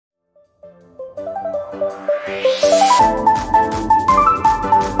Hi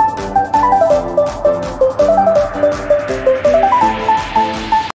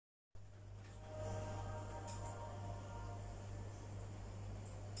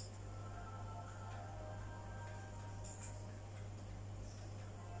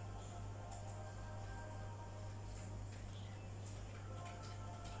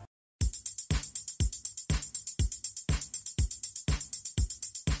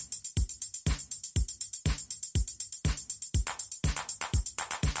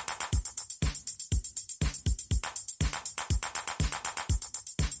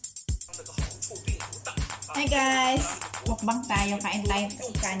guys! Mukbang tayo. Kain tayo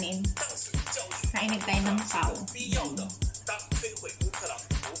kanin. Kainin tayo ng pao.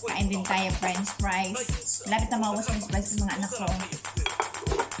 Kain din tayo french fries. Lapit na maubos french fries ng mga anak ko.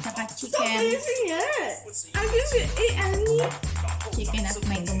 Saka chicken. Chicken at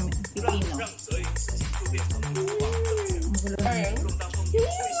may pipino.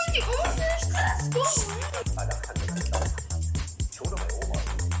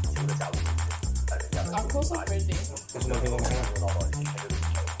 Ako so pretty.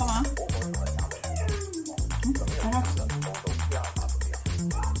 Tama? Sarap.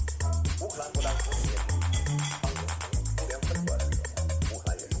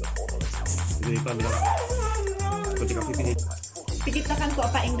 Pikitakan ko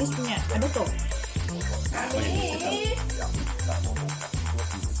apa English punya. Ano to?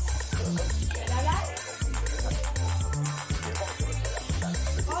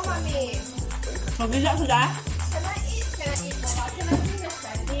 Oh, mommy. Mag-isa sudah? Can I eat? Can I drink the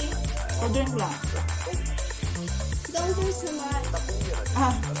candy? O drink lang. Don't drink too much.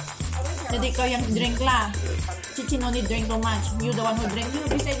 Ah, jadi kau yang drink lah. Cici no need drink too much. You the one who drink. You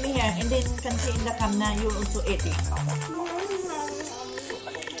beside me here and then can see in the cam na you also eat it.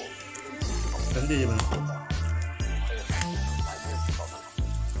 Nanti je mana?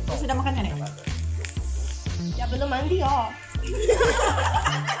 Kau sudah makan kan? Ya belum mandi oh.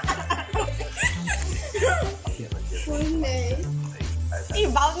 Ih,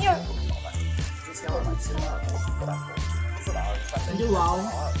 baunya. Aduh, wow.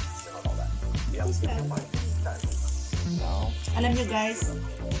 Alam nyo guys,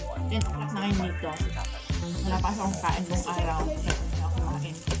 10 o'clock na ngayon dito. Wala pa akong kain buong araw. Kaya hindi ako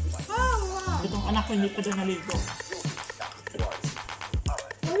kumain. Itong anak ko hindi pa doon naligo.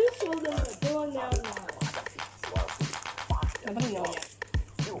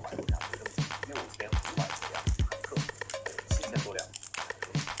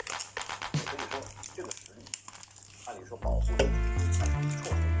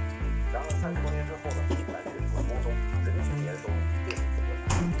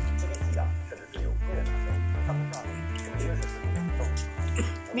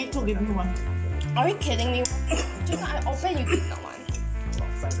 Me too, give me one. Are you kidding me? Just I open you get that one.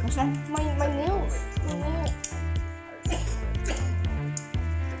 What's that? My nails. My nails.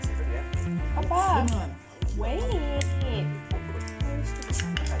 Papa, Ano? wait.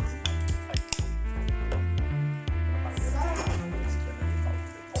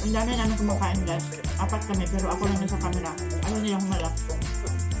 Ang dami namin kumakain guys. 4 kami pero ako lang nasa camera. Ano nilang humalap?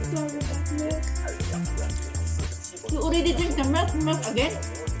 You already drink the milk again?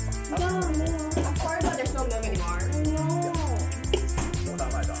 I'm sorry, but there's no milk anymore. No.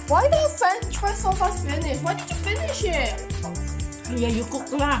 Why the French fries so fast finish? Why did you finish it? Yeah, you cook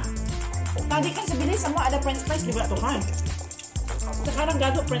lah. Tadi kan sebilis semua ada french fries juga tuh kan. Sekarang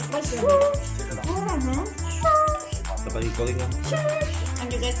gak ada french fries ya. Dapat i-calling lang. Ang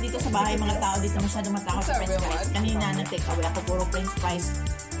guys dito sa bahay, mga tao dito masyado matakot sa french fries. Kanina nag-take away ako puro french fries.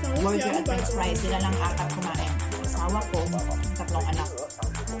 Burger at french fries. Sila lang 4 kumain. Asawa ko, 3 anak.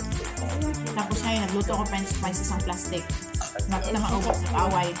 Tapos ngayon, nagluto ko french fries sa isang plastic. Natin na maubos ng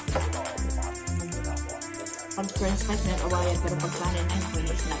away. Pag french fries na awayan, pero pag kanin na,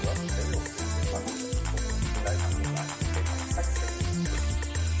 finish na.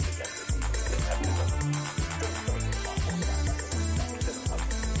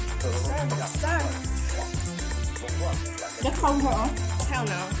 Just found her, oh. Hell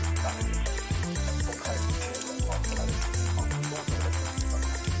no.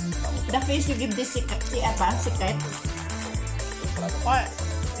 The fish you give this secret. What?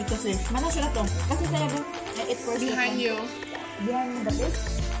 Ito fish. Mana siya na to? Kasi tayo ba? I eat first. Behind you. Behind the fish?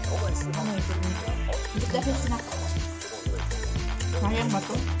 Ano ito? Eat the fish na. Sayang ba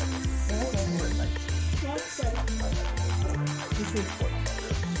to? Fish.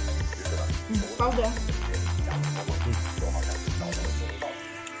 Powder.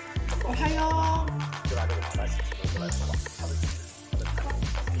 Ohayo.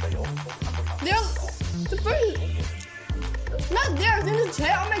 They're The first. Not there, it's in the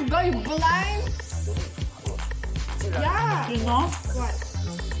chair. Oh my god, you blind? Yeah. You know, What?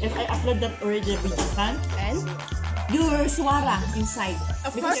 if I upload that already video kan, And? your suara inside.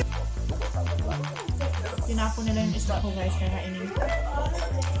 Of course. Tinapon nila yung isda ko guys, kaya kainin.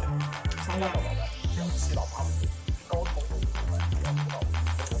 Sayang.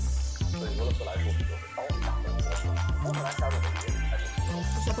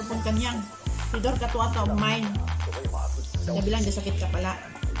 Sa pupunkan niyang, Tidor ka tuwa ta mine. Sabi lang, sakit ka pala.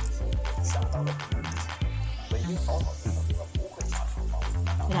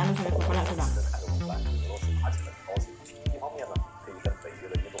 Sinalo sakit ko pala sila.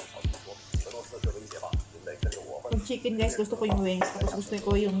 Pag chicken guys, gusto ko yung wings. Tapos gusto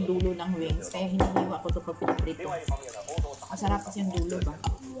ko yung dulo ng wings. Kaya hinihiwa ko ito pag pinaprito. Masarap kasi yung dulo ba?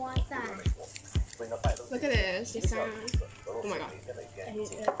 Look at this. This sound. Oh my god.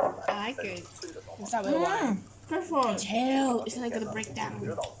 I like it. What's that with one? Careful. Chill. It's not gonna break down.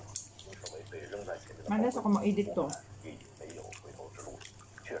 Malas ako ma-edit to.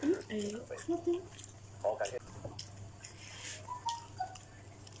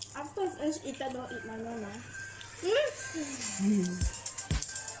 After fish eater, don't eat banana.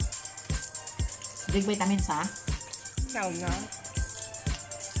 Drink vitamins ha? No, no.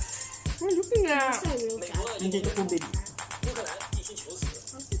 What are you looking at? So real fat. Hindi ito tubig. 乌克兰地心求死，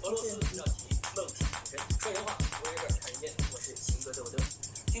俄罗斯让其梦想成真。说人话，我有点看见，我是行哥德德。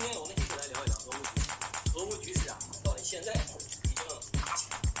今天我们继续来聊一聊俄乌局势。俄乌局势啊，到了现在已经打起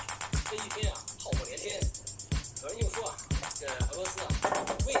来了。这一天啊，炮火连天。有人就说啊，这俄罗斯啊，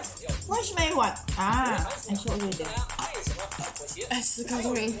为什么要？ Where's my what? Ah, I show you 乌克 there. 兰为什么不妥协？ It's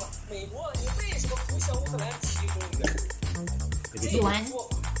coming. 美国，你为什么不向乌克兰提供援助？这 You 种 want? 说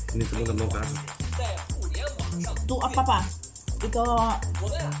法 Ini semua tambah gas. 在互联网上， To apa pa? Ito, 我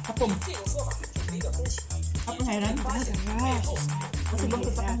们啊， kapong. 这种说法进行一个分析。 Kapong hayran? 发现背后 Kasi bang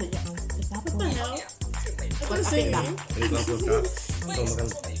kita ka sadya? Kapong. 是美国。 Kapit lang. Ini kalau gas, 为 kalau 什么 makan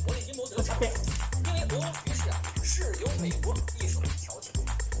说美国的阴谋得逞？ Kapit. 因为俄乌局势啊是由美国一手挑起的。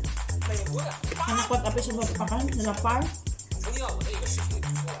美国呀， Hanapot apis mo pa kan? Nalapar? 曾经啊，我在一个视频里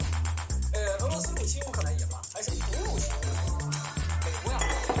面说了，俄罗斯入侵乌克兰也罢，还是不入侵乌克兰也罢，美国呀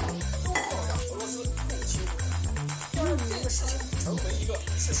都要让俄罗斯入侵乌克兰，要让这个事情成为一个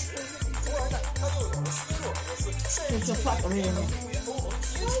事实，从而呢，他就有了削弱俄罗斯，甚至 So fat already. 与欧盟提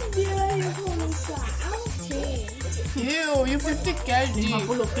起 Dear, you call fat. Okay. Ew, you're 50 kg.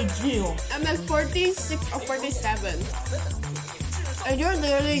 50 kg oh. I'm like 46 or 47. And you're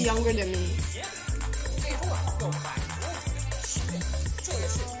literally younger than me. 最后啊要满足心愿，这也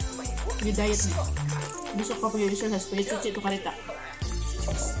是美国 Yung diet mo. Gusto ko pag-usual sa spirit. Chuchi ito karita.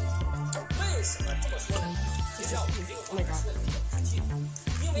 为什么这么说呢？其实啊，我这个方面说的比较直接，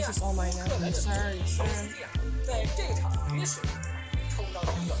因为啊， This is all mine now. 克莱 I'm 的 sorry, 俄 sir. 斯蒂啊，在这场局势充当了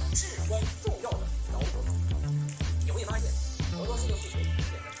一个至关重要的导火索。你会发现，俄罗斯的部队变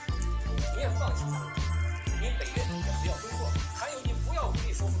得，你也放弃他们，你北约也不要中国，还有你不要武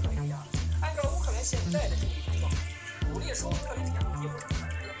力收复克里米亚。按照乌克兰现在的经济情况，武力收复克里米亚几乎是不可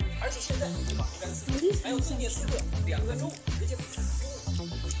能的，而且现在你把卢甘斯克还有顿涅茨克2个州直接给他拥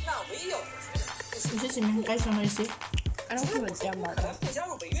了，那唯一要妥协的就是。 Kasi si Ming guys yung naisip. I don't give a damn 乌 about 克兰 that. 不加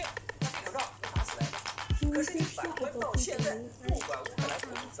入北约，那这场仗是打死来的。可是你反观到现在，不管乌克兰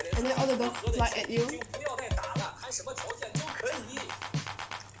和以色列 And then all the dogs fly at you. 就不要再打了，谈什么条件都可以。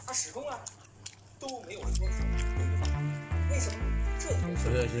他始终啊都没有说出对方，为什么？这也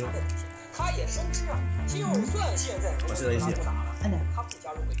是他的底线。他也深知啊，就算现在俄罗斯不打了， Ano? 他不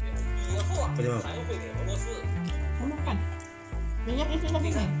加入北约，以后啊还会给俄罗斯。 Ano ka? Ganyan kasi na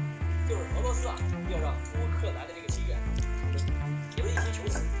din eh. 就是俄罗斯啊，要让乌克兰的这个心愿，也为一心求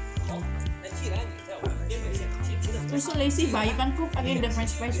死。好，那既然你在我们边界线紧急的 You're so lazy ba? You can cook again the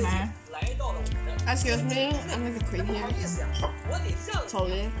french fries ma. 来到了我们的 Excuse me, I'm like the queen 不 here. 好意思呀，我得让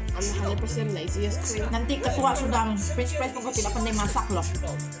Totally. I'm the 100% laziest queen. Nanti katuwa sudang french fries kung kapila panday masak lo.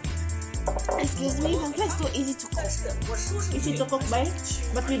 Excuse me, I'm like so easy to cook. 但是我说是 Easy to cook ba?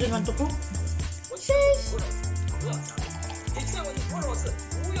 But you don't want to cook? 我劝过你多少次不要加入，也劝过你多少次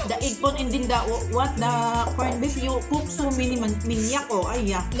不要 The eggplant and then the what the corned beef you cook so many minyak oh ay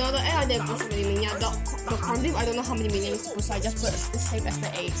yeah. No, the egg I didn't put so many minions. The corned beef, I don't know how many minions to put, so I just put the same as the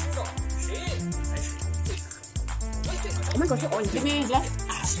egg. 知道谁才是最可恨。所以这场 Oh my god, you're orange. Give me a glass.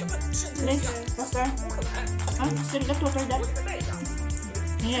 气氛甚至 Please, 像 faster. 乌克兰 Ah, still got water dad. 我这个代价。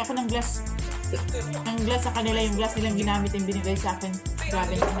 Hingi ako ng glass. 最后啊， Ang glass sa kanila, yung glass nilang ginamit yung binigay sa akin.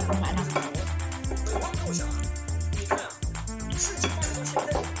 Grabe, hindi na kumaanak. 美国没有想，你看啊，事情发展到现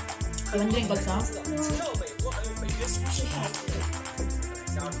在， Yung wrinkles, no? 只要美国还有北约加入北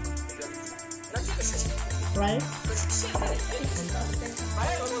约，那这 Right?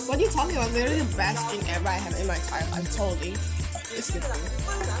 When you tell me about literally the best drink ever I have in my entire life, totally. It's good.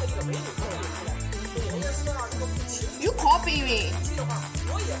 You copy me.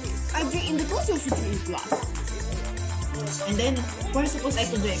 I drink in the glass, you should drink in glass. And then, where suppose I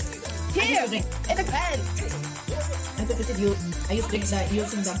to drink? Here, I drink. in the can. I thought I used drink that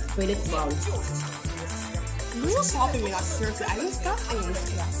using the toilet bowl. You copy me, like seriously. I use stuff and you use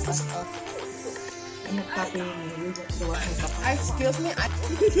stuff. I'm not copying you. You're the one who's copying. Excuse me,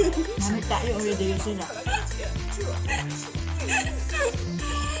 Namit tayo already using that.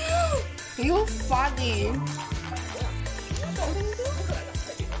 You funny.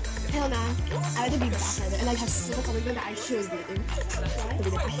 Hell nah. I like to be back right there and like have super commitment that I should be doing.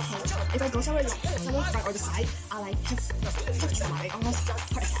 I hate. If I go somewhere like somewhere front or the side, I like have traumatic, almost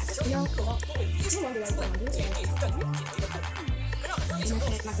heart attack. You know? I don't want to do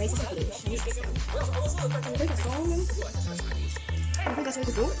it. My face is like really shake. I think that's wrong. I think that's what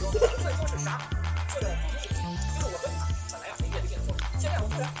to do.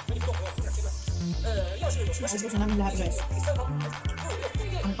 Naubos na namin lahat, guys.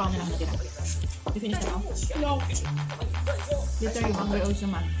 Ang pang na lang natira. You finish na now? No. Later, you're hungry also,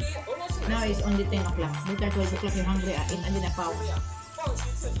 man. Now it's only 10 o'clock. Later, 12 o'clock, you're hungry. Eat and then a pao.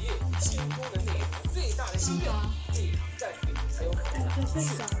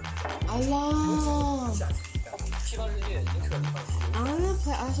 Allah. I wanna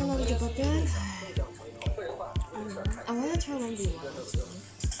play Arsenal with the bucket. I wanna try 1v1.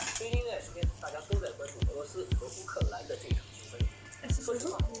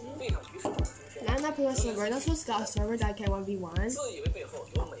 Lana play a server. That's what's got a server that can 1v1.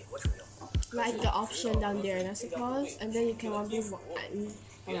 Like the option down there, I suppose, and then you can 1v1.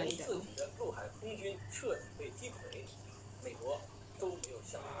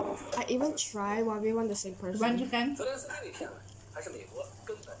 I even try 1v1 the same person. One chicken.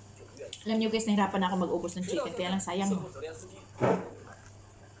 Alam niyo guys, nahirapan ako mag-ubos ng chicken, kaya lang sayang.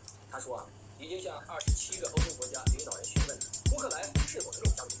 他说啊，已经向27个欧洲国家领导人询问乌克兰是否是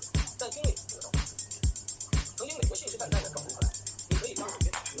肉商品，但并未得到回复。曾经美国信誓旦旦地告诉乌克兰，你可以当美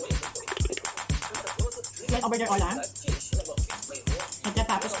军，我也可以脱离。俄罗斯直接 Over there, Ola. 进行了美国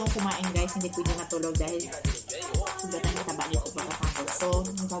Pagkatapos kong kumain guys, hindi pwede matulog dahil sugatan yung taba nito pagkatapos. So,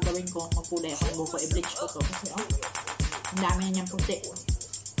 ang gagawin ko, magkulay ako ng buko, i-bleach ko to. Kasi oh, ang dami na niyang puti.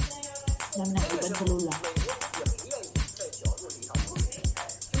 Ang dami ng ibad sa lula.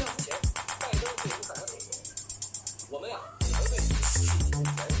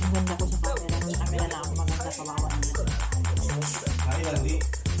 Ang ganda ko sa camera. Sa camera na ako maganda sa mga nila.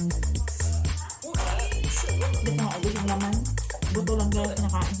 Hindi ko maubos yung laman. Buto lang guys,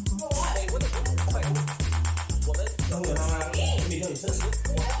 kinakain ko.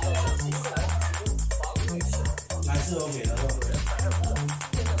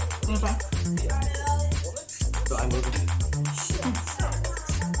 Ano pa?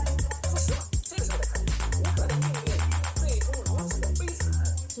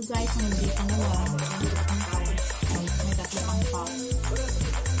 So guys, nandito naman.